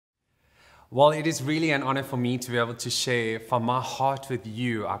Well, it is really an honor for me to be able to share from my heart with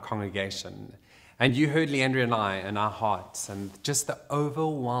you, our congregation. And you heard Leandra and I in our hearts and just the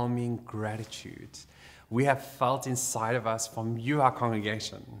overwhelming gratitude we have felt inside of us from you, our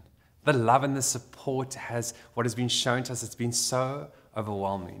congregation. The love and the support what has been shown to us, it's been so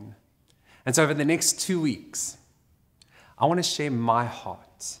overwhelming. And so over the next 2 weeks, I want to share my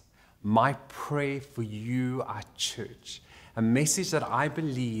heart, my prayer for you, our church, a message that I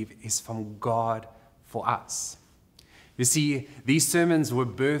believe is from God for us. You see, these sermons were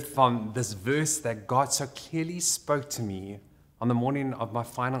birthed from this verse that God so clearly spoke to me on the morning of my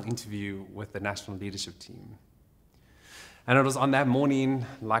final interview with the national leadership team. And it was on that morning,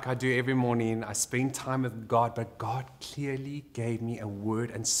 like I do every morning, I spent time with God, but God clearly gave me a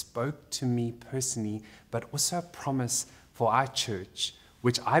word and spoke to me personally, but also a promise for our church,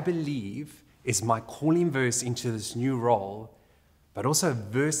 which I believe is my calling verse into this new role, but also a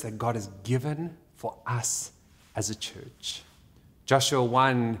verse that God has given for us as a church. Joshua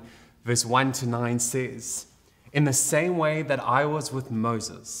 1, verse 1 to 9 says, "In the same way that I was with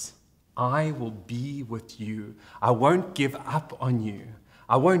Moses, I will be with you. I won't give up on you.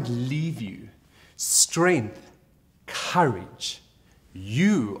 I won't leave you. Strength, courage.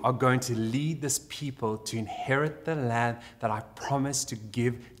 You are going to lead this people to inherit the land that I promised to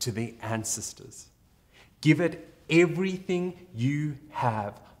give to their ancestors. Give it everything you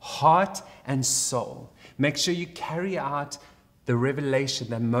have, heart and soul. Make sure you carry out the revelation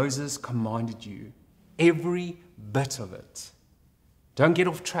that Moses commanded you, every bit of it. Don't get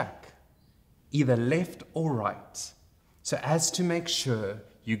off track, either left or right, so as to make sure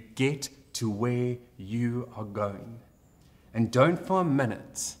you get to where you are going. And don't for a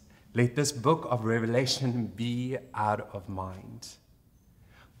minute let this book of Revelation be out of mind.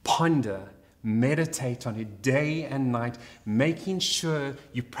 Ponder, meditate on it day and night, making sure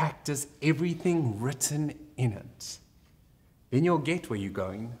you practice everything written in it. Then you'll get where you're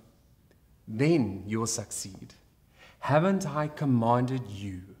going. Then you'll succeed. Haven't I commanded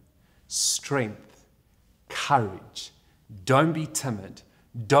you strength, courage? Don't be timid.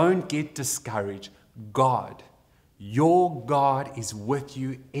 Don't get discouraged. God, your God is with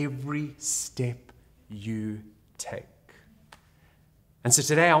you every step you take." And so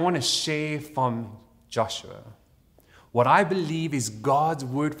today I want to share from Joshua what I believe is God's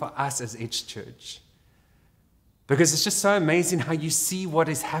word for us as Edge Church. Because it's just so amazing how you see what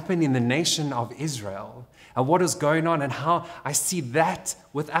is happening in the nation of Israel and what is going on, and how I see that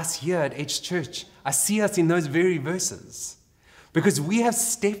with us here at Edge Church. I see us in those very verses. Because we have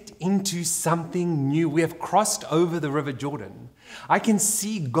stepped into something new. We have crossed over the River Jordan. I can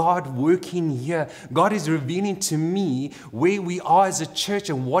see God working here. God is revealing to me where we are as a church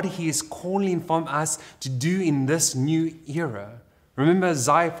and what He is calling from us to do in this new era. Remember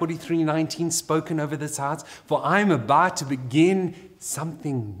Isaiah 43:19 spoken over this house? "For I am about to begin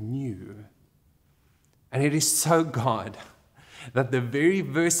something new." And it is so God that the very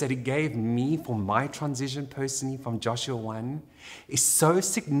verse that He gave me for my transition personally from Joshua 1 is so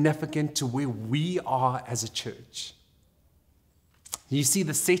significant to where we are as a church. You see,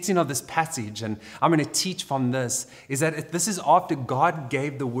 the setting of this passage, and I'm going to teach from this, is that this is after God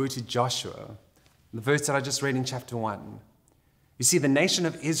gave the word to Joshua, the verse that I just read in chapter 1. You see, the nation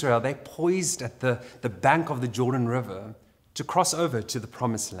of Israel, they poised at the bank of the Jordan River to cross over to the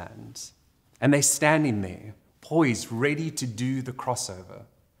promised land. And they're standing there, poised, ready to do the crossover.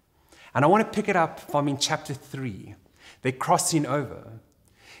 And I want to pick it up from in chapter 3. They're crossing over.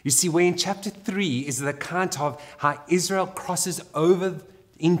 You see, where in chapter 3 is the account of how Israel crosses over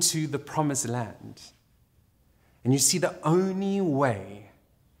into the promised land. And you see, the only way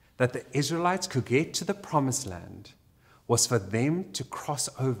that the Israelites could get to the promised land was for them to cross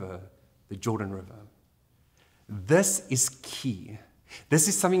over the Jordan River. This is key. This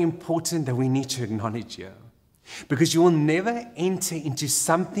is something important that we need to acknowledge here. Because you will never enter into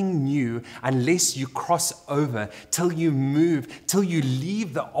something new unless you cross over, till you move, till you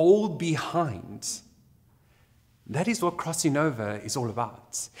leave the old behind. That is what crossing over is all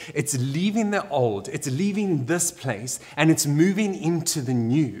about. It's leaving the old, it's leaving this place, and it's moving into the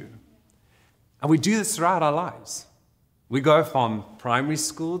new. And we do this throughout our lives. We go from primary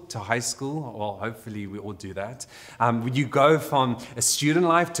school to high school, well, hopefully we all do that. You go from a student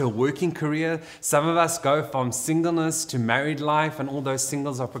life to a working career. Some of us go from singleness to married life, and all those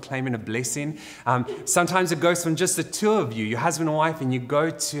singles are proclaiming a blessing. Sometimes it goes from just the two of you, your husband and wife, and you go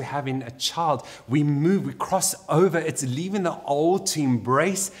to having a child. We move, we cross over. It's leaving the old to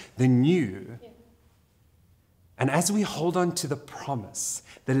embrace the new. And as we hold on to the promise,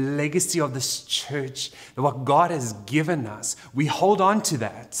 the legacy of this church, what God has given us, we hold on to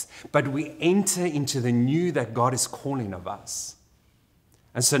that, but we enter into the new that God is calling of us.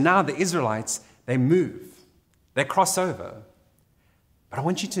 And so now the Israelites, they move, they cross over. But I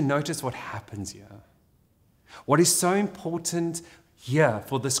want you to notice what happens here. What is so important here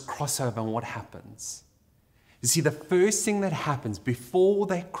for this crossover and what happens. You see, the first thing that happens before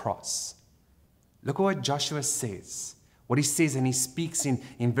they cross, look at what Joshua says. What he says, and he speaks in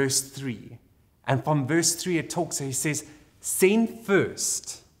verse 3. And from verse 3 it talks, he says, send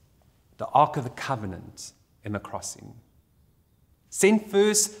first the Ark of the Covenant in the crossing. Send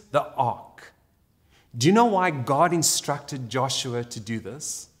first the Ark. Do you know why God instructed Joshua to do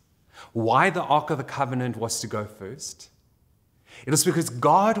this? Why the Ark of the Covenant was to go first? It was because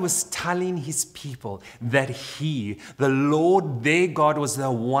God was telling his people that he, the Lord, their God, was the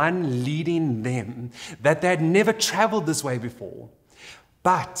one leading them, that they had never traveled this way before.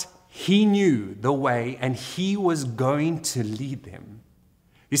 But he knew the way and he was going to lead them.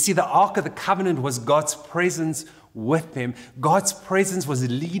 You see, the Ark of the Covenant was God's presence with them. God's presence was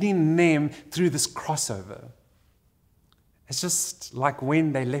leading them through this crossover. It's just like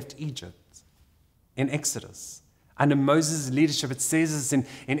when they left Egypt in Exodus. Under Moses' leadership, it says this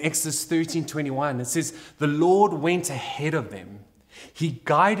in Exodus 13:21. It says, the Lord went ahead of them. He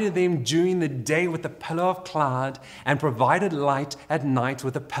guided them during the day with a pillar of cloud and provided light at night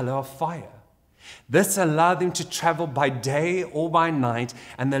with a pillar of fire. This allowed them to travel by day or by night,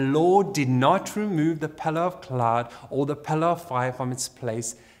 and the Lord did not remove the pillar of cloud or the pillar of fire from its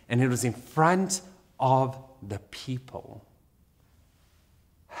place, and it was in front of the people.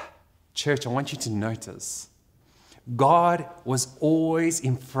 Church, I want you to notice, God was always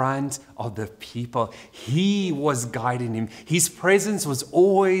in front of the people. He was guiding him. His presence was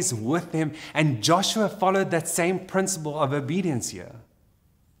always with him, and Joshua followed that same principle of obedience here.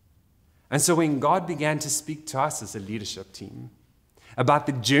 And so when God began to speak to us as a leadership team about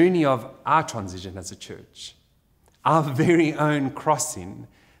the journey of our transition as a church, our very own crossing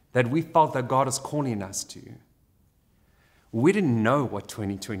that we felt that God was calling us to, we didn't know what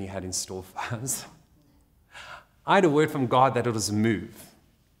 2020 had in store for us. I had a word from God that it was a move.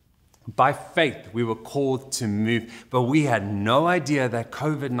 By faith, we were called to move, but we had no idea that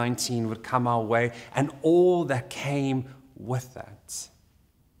COVID-19 would come our way and all that came with that.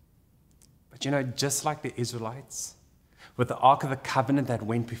 But you know, just like the Israelites, with the Ark of the Covenant that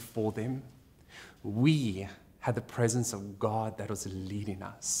went before them, we had the presence of God that was leading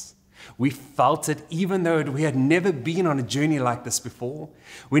us. We felt it even though we had never been on a journey like this before.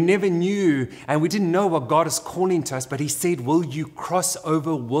 We never knew and we didn't know what God is calling to us, but he said, will you cross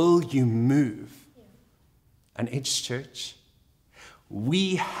over? Will you move? And Edge Church,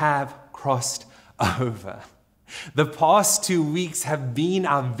 we have crossed over. The past 2 weeks have been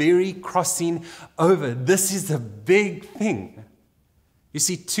our very crossing over. This is a big thing. You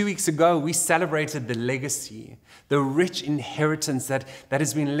see, 2 weeks ago, we celebrated the legacy, the rich inheritance that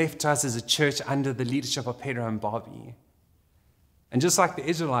has been left to us as a church under the leadership of Pedro and Bobby. And just like the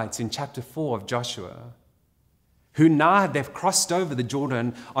Israelites in chapter 4 of Joshua, who now they've crossed over the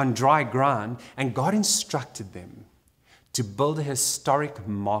Jordan on dry ground, and God instructed them to build a historic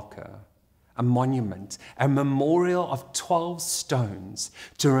marker, a monument, a memorial of 12 stones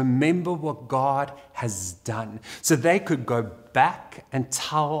to remember what God has done, so they could go back and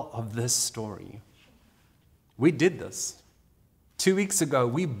tell of this story. We did this. 2 weeks ago,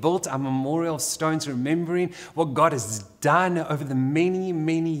 we built a memorial of stones remembering what God has done over the many,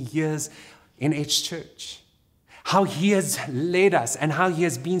 many years in Edge Church. How he has led us and how he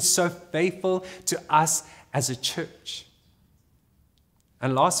has been so faithful to us as a church.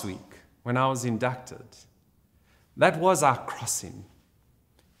 And last week, when I was inducted, that was our crossing,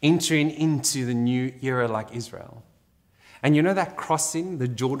 entering into the new era like Israel. And you know that crossing the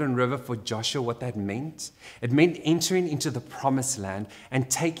Jordan River for Joshua, what that meant? It meant entering into the promised land and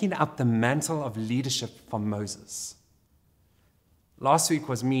taking up the mantle of leadership from Moses. Last week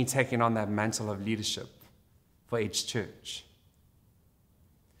was me taking on that mantle of leadership for Edge Church.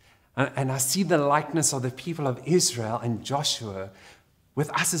 And I see the likeness of the people of Israel and Joshua with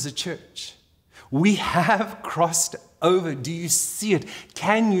us as a church. We have crossed over. Do you see it?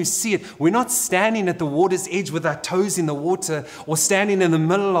 Can you see it? We're not standing at the water's edge with our toes in the water or standing in the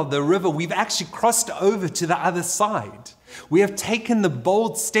middle of the river. We've actually crossed over to the other side. We have taken the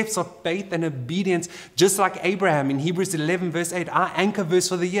bold steps of faith and obedience, just like Abraham in Hebrews 11 verse 8, our anchor verse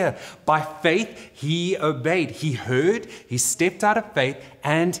for the year. By faith, he obeyed. He heard, he stepped out of faith,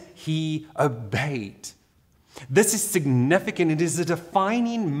 and he obeyed. This is significant. It is a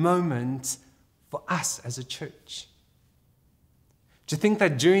defining moment for us as a church. To think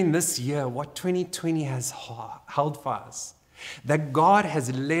that during this year, what 2020 has held for us, that God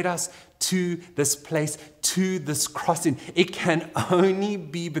has led us to this place, to this crossing, it can only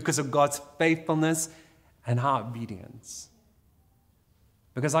be because of God's faithfulness and our obedience.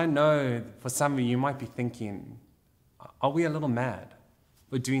 Because I know for some of you might be thinking, are we a little mad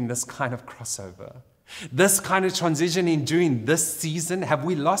for doing this kind of crossover? This kind of transitioning during this season, have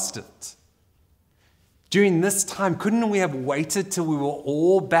we lost it? During this time, couldn't we have waited till we were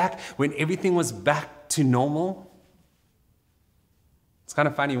all back when everything was back to normal? It's kind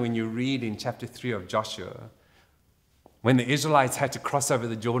of funny when you read in chapter 3 of Joshua, when the Israelites had to cross over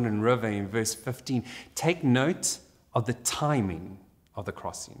the Jordan River in verse 15, take note of the timing of the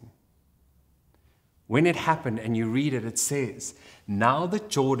crossing. When it happened and you read it, it says, now the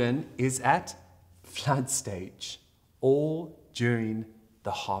Jordan is at flood stage, all during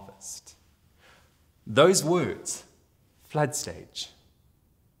the harvest. Those words, flood stage,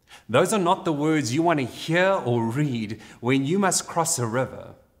 those are not the words you want to hear or read when you must cross a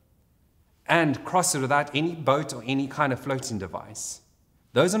river and cross it without any boat or any kind of floating device.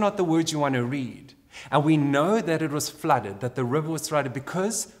 Those are not the words you want to read. And we know that it was flooded, that the river was flooded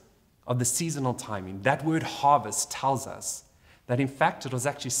because of the seasonal timing. That word harvest tells us that in fact it was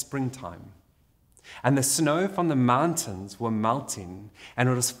actually springtime. And the snow from the mountains were melting, and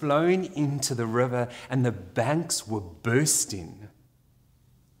it was flowing into the river, and the banks were bursting.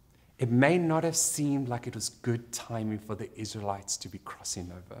 It may not have seemed like it was good timing for the Israelites to be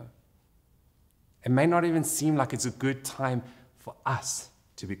crossing over. It may not even seem like it's a good time for us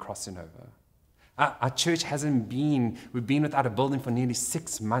to be crossing over. Our church we've been without a building for nearly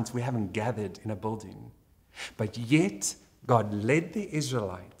 6 months. We haven't gathered in a building. But yet, God led the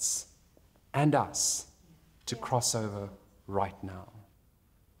Israelites and us to cross over right now.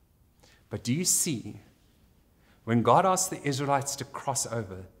 But do you see, when God asked the Israelites to cross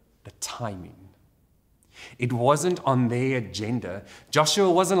over, the timing, it wasn't on their agenda. Joshua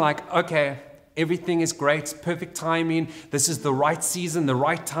wasn't like, okay, everything is great, perfect timing, this is the right season, the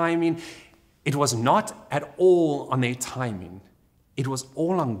right timing. It was not at all on their timing. It was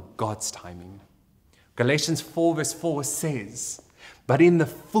all on God's timing. Galatians 4 verse 4 says, but in the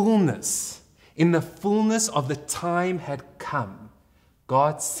fullness of the time had come,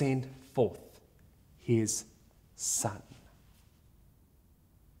 God sent forth his Son.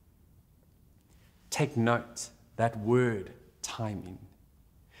 Take note, that word, timing.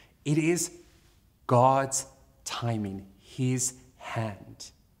 It is God's timing, his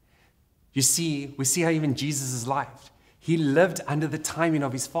hand. You see, we see how even Jesus' life, he lived under the timing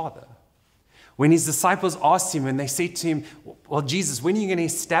of his Father. When his disciples asked him and they said to him, well, Jesus, when are you going to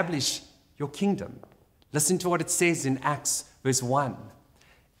establish your kingdom? Listen to what it says in Acts verse 1.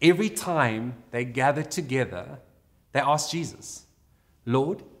 Every time they gathered together, they asked Jesus,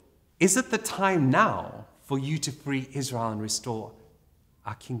 Lord, is it the time now for you to free Israel and restore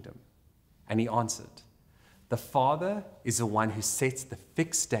our kingdom? And he answered, the Father is the one who sets the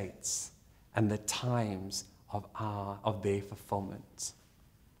fixed dates and the times of their fulfillment.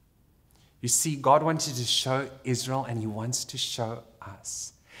 You see, God wanted to show Israel, and he wants to show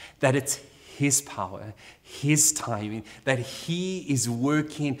us that it's his power, his timing, that he is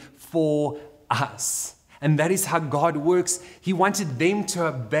working for us. And that is how God works. He wanted them to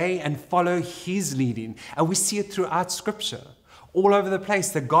obey and follow his leading. And we see it throughout Scripture, all over the place,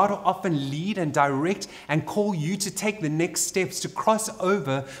 that God will often lead and direct and call you to take the next steps, to cross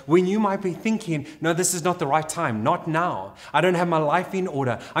over when you might be thinking, no, this is not the right time, not now. I don't have my life in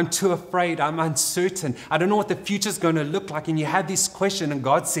order. I'm too afraid. I'm uncertain. I don't know what the future is going to look like. And you have this question, and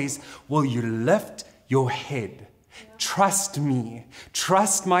God says, will you lift your head? Trust me.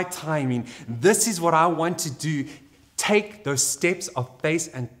 Trust my timing. This is what I want to do. Take those steps of faith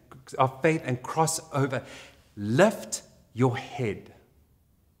and cross over. Lift your head.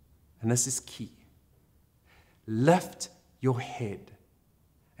 And this is key. Lift your head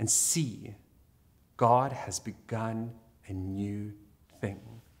and see God has begun a new thing.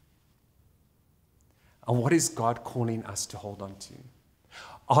 And what is God calling us to hold on to?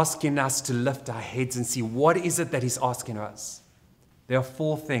 Asking us to lift our heads and see, what is it that he's asking us? There are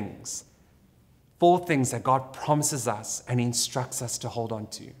 4 things. 4 things that God promises us and instructs us to hold on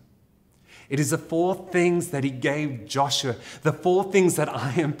to. It is the 4 things that he gave Joshua, the 4 things that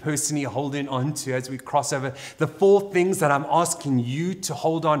I am personally holding on to as we cross over, the 4 things that I'm asking you to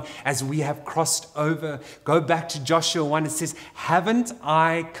hold on as we have crossed over. Go back to Joshua 1, it says, haven't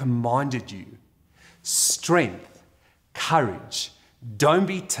I commanded you? Strength, courage, don't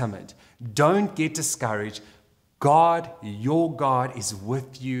be timid, don't get discouraged. God, your God, is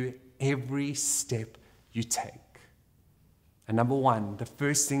with you every step you take. And number one, the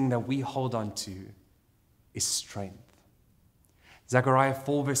first thing that we hold on to is strength. Zechariah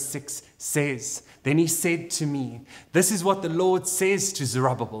 4 verse 6 says, "Then he said to me, this is what the Lord says to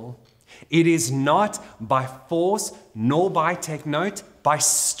Zerubbabel. It is not by force, nor by," take note, "by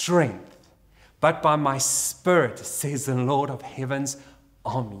strength, but by my Spirit, says the Lord of heaven's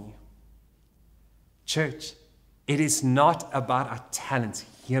army." Church, it is not about our talents.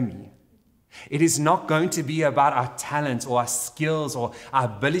 Hear me. It is not going to be about our talents or our skills or our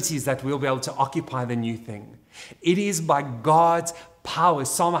abilities that we'll be able to occupy the new thing. It is by God's power.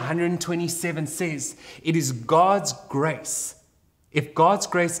 Psalm 127 says, it is God's grace. If God's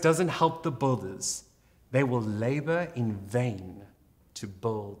grace doesn't help the builders, they will labor in vain to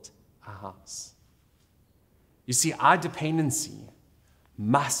build a house. You see, our dependency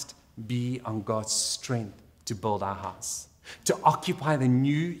must be on God's strength to build our house, to occupy the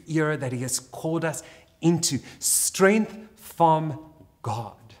new era that He has called us into. Strength from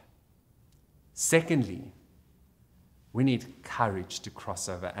God. Secondly, we need courage to cross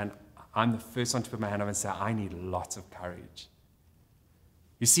over. And I'm the first one to put my hand up and say, I need lots of courage.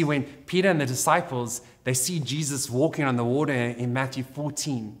 You see, when Peter and the disciples, they see Jesus walking on the water in Matthew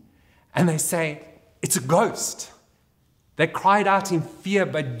 14, and they say, it's a ghost. They cried out in fear,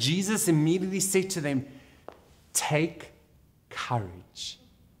 but Jesus immediately said to them, take courage.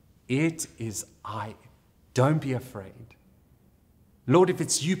 It is I. Don't be afraid. Lord, if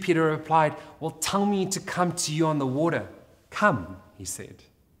it's you, Peter replied, well, tell me to come to you on the water. Come, he said.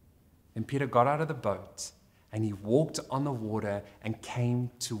 Then Peter got out of the boat and he walked on the water and came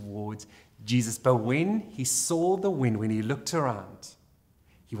towards Jesus. But when he saw the wind, when he looked around,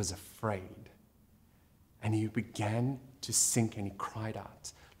 he was afraid. And he began to sink and he cried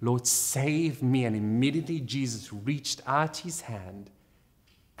out, Lord, save me. And immediately Jesus reached out his hand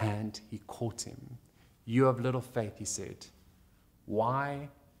and he caught him. You have little faith, he said. Why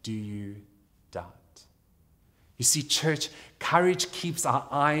do you doubt? You see, church, courage keeps our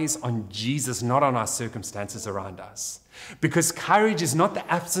eyes on Jesus, not on our circumstances around us. Because courage is not the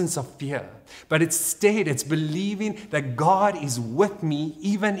absence of fear, but instead it's believing that God is with me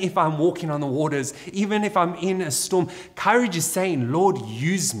even if I'm walking on the waters, even if I'm in a storm. Courage is saying, Lord,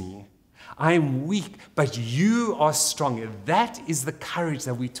 use me. I am weak, but you are stronger. That is the courage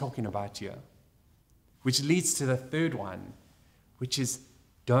that we're talking about here. Which leads to the third one, which is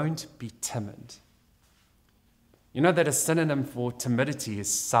don't be timid. You know that a synonym for timidity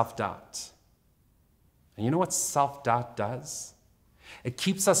is self-doubt. And you know what self-doubt does? It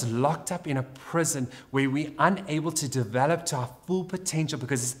keeps us locked up in a prison where we're unable to develop to our full potential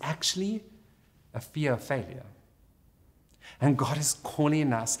because it's actually a fear of failure. And God is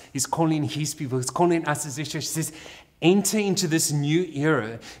calling us. He's calling His people. He's calling us as His church. He says, enter into this new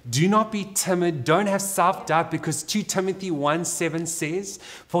era. Do not be timid. Don't have self-doubt because 2 Timothy 1:7 says,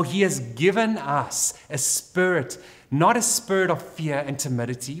 for He has given us a spirit, not a spirit of fear and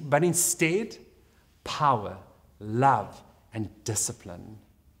timidity, but instead power, love, and discipline.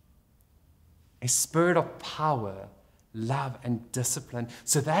 A spirit of power, love, and discipline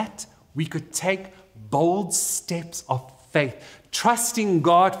so that we could take bold steps of faith, trusting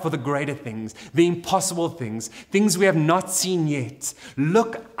God for the greater things, the impossible things, things we have not seen yet.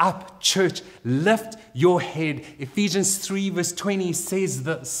 Look up, church. Lift your head. Ephesians 3 verse 20 says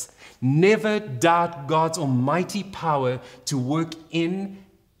this, never doubt God's almighty power to work in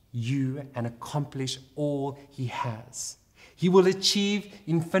you and accomplish all He has. He will achieve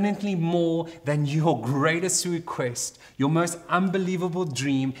infinitely more than your greatest request, your most unbelievable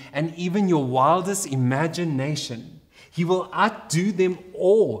dream, and even your wildest imagination. He will outdo them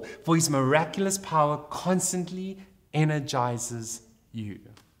all, for His miraculous power constantly energizes you.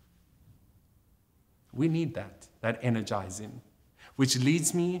 We need that energizing, which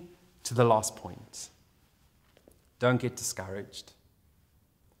leads me to the last point. Don't get discouraged.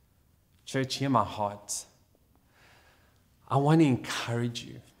 Church, hear my heart. I want to encourage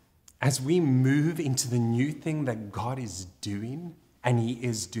you as we move into the new thing that God is doing, and He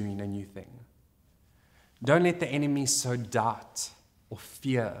is doing a new thing. Don't let the enemy sow doubt or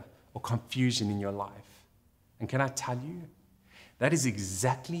fear or confusion in your life. And can I tell you, that is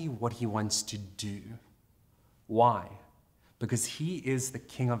exactly what he wants to do. Why? Because he is the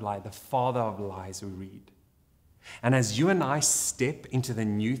king of lies, the father of lies, we read. And as you and I step into the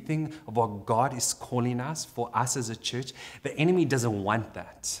new thing of what God is calling us, for us as a church, the enemy doesn't want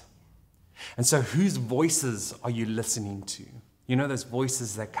that. And so whose voices are you listening to? You know those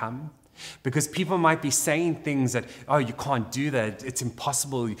voices that come? Because people might be saying things that, oh, you can't do that. It's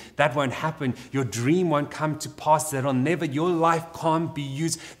impossible. That won't happen. Your dream won't come to pass. That'll never, your life can't be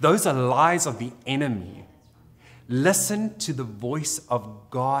used. Those are lies of the enemy. Listen to the voice of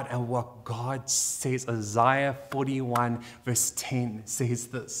God and what God says. Isaiah 41 verse 10 says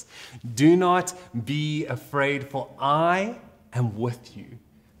this: do not be afraid, for I am with you.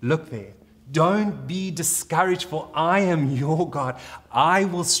 Look there. Don't be discouraged, for I am your God. I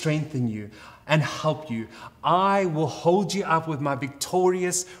will strengthen you and help you. I will hold you up with my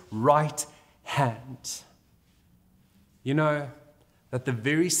victorious right hand. You know that the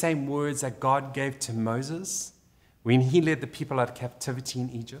very same words that God gave to Moses when he led the people out of captivity in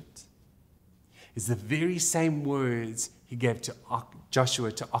Egypt is the very same words he gave to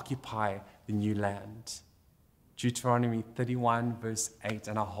Joshua to occupy the new land. Deuteronomy 31 verse 8,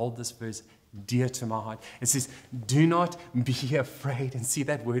 and I hold this verse dear to my heart. It says, do not be afraid. And see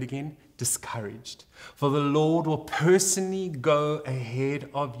that word again? Discouraged. For the Lord will personally go ahead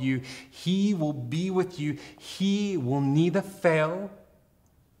of you. He will be with you. He will neither fail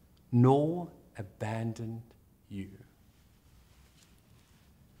nor abandon you.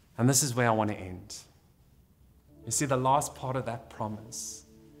 And this is where I want to end. You see, the last part of that promise,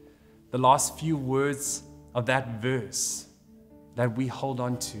 the last few words of that verse that we hold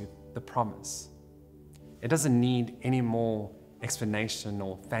on to, the promise, it doesn't need any more explanation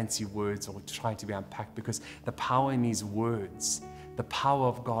or fancy words or try to be unpacked, because the power in these words, the power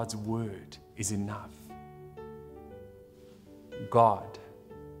of God's word is enough. God,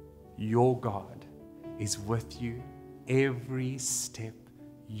 your God, is with you every step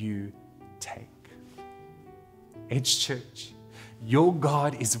you take. Edge Church, your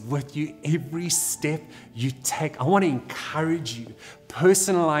God is with you every step you take. I want to encourage you.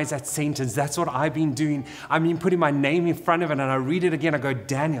 Personalize that sentence. That's what I've been doing. I've been putting my name in front of it, and I read it again. I go,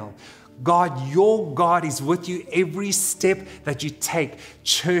 Daniel, God, your God is with you every step that you take.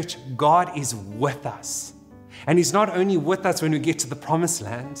 Church, God is with us. And He's not only with us when we get to the promised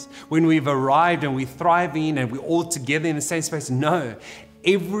land, when we've arrived and we're thriving and we're all together in the same space. No,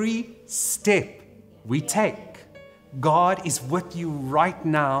 every step we take, God is with you right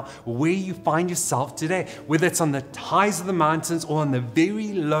now where you find yourself today, whether it's on the highs of the mountains or on the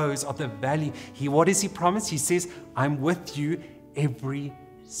very lows of the valley. What does He promise? He says, I'm with you every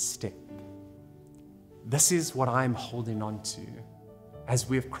step. This is what I'm holding on to as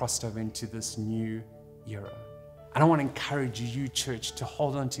we've crossed over into this new era. And I want to encourage you, church, to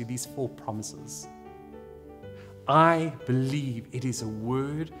hold on to these 4 promises. I believe it is a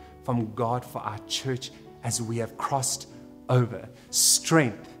word from God for our church as we have crossed over.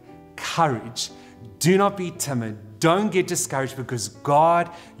 Strength, courage. Do not be timid. Don't get discouraged, because God,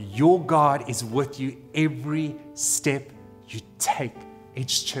 your God, is with you every step you take.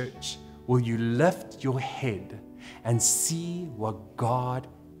 Edge Church, will you lift your head and see what God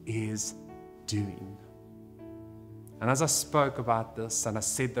is doing? And as I spoke about this and I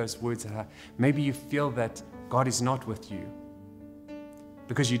said those words, maybe you feel that God is not with you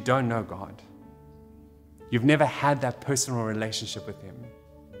because you don't know God. You've never had that personal relationship with Him.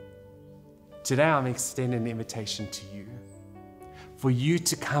 Today, I'm extending an invitation to you for you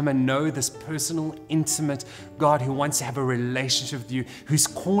to come and know this personal, intimate God who wants to have a relationship with you, who's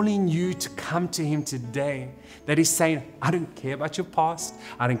calling you to come to Him today, that is saying, I don't care about your past.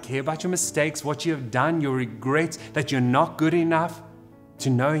 I don't care about your mistakes, what you have done, your regrets, that you're not good enough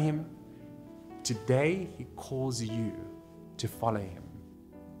to know Him. Today, He calls you to follow Him.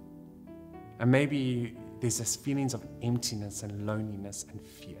 And maybe there's this feelings of emptiness and loneliness and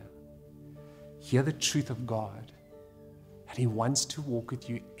fear. Hear the truth of God, that He wants to walk with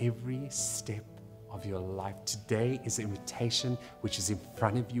you every step of your life. Today is the invitation which is in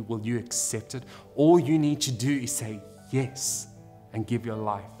front of you. Will you accept it? All you need to do is say yes and give your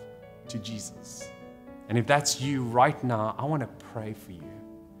life to Jesus. And if that's you right now, I want to pray for you.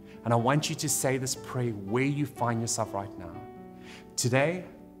 And I want you to say this prayer where you find yourself right now. Today,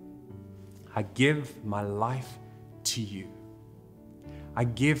 I give my life to you. I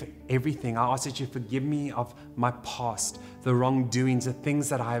give everything. I ask that you forgive me of my past, the wrongdoings, the things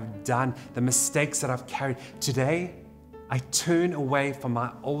that I have done, the mistakes that I've carried. Today, I turn away from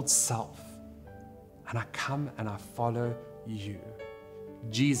my old self and I come and I follow you.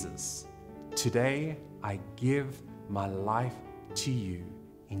 Jesus, today I give my life to you.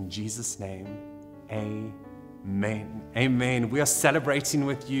 In Jesus' name, amen. Amen. We are celebrating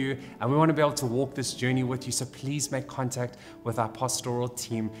with you and we want to be able to walk this journey with you. So please make contact with our pastoral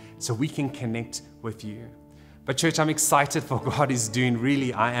team so we can connect with you. But But church, I'm excited for what He's doing.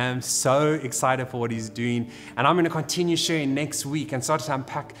 Really, I am so excited for what He's doing. And I'm going to continue sharing next week and start to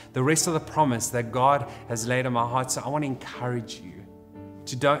unpack the rest of the promise that God has laid on my heart. So I want to encourage you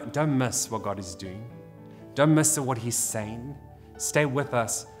to don't miss what God is doing. Don't miss what He's saying. Stay with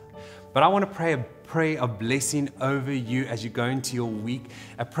us. But I want to pray a prayer of blessing over you as you go into your week.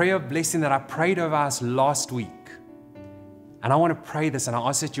 A prayer of blessing that I prayed over us last week. And I want to pray this, and I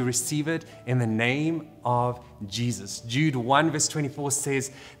ask that you receive it in the name of Jesus. Jude 1 verse 24 says,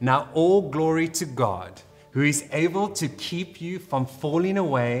 "Now all glory to God, who is able to keep you from falling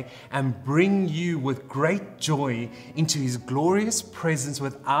away and bring you with great joy into His glorious presence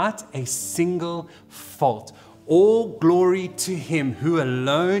without a single fault. All glory to Him who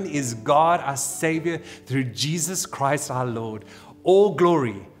alone is God, our Savior, through Jesus Christ our Lord. All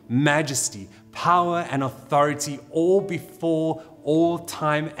glory, majesty, power, and authority, all before all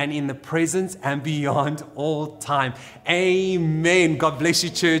time and in the presence and beyond all time." Amen. God bless you,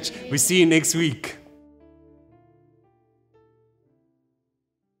 church. We see you next week.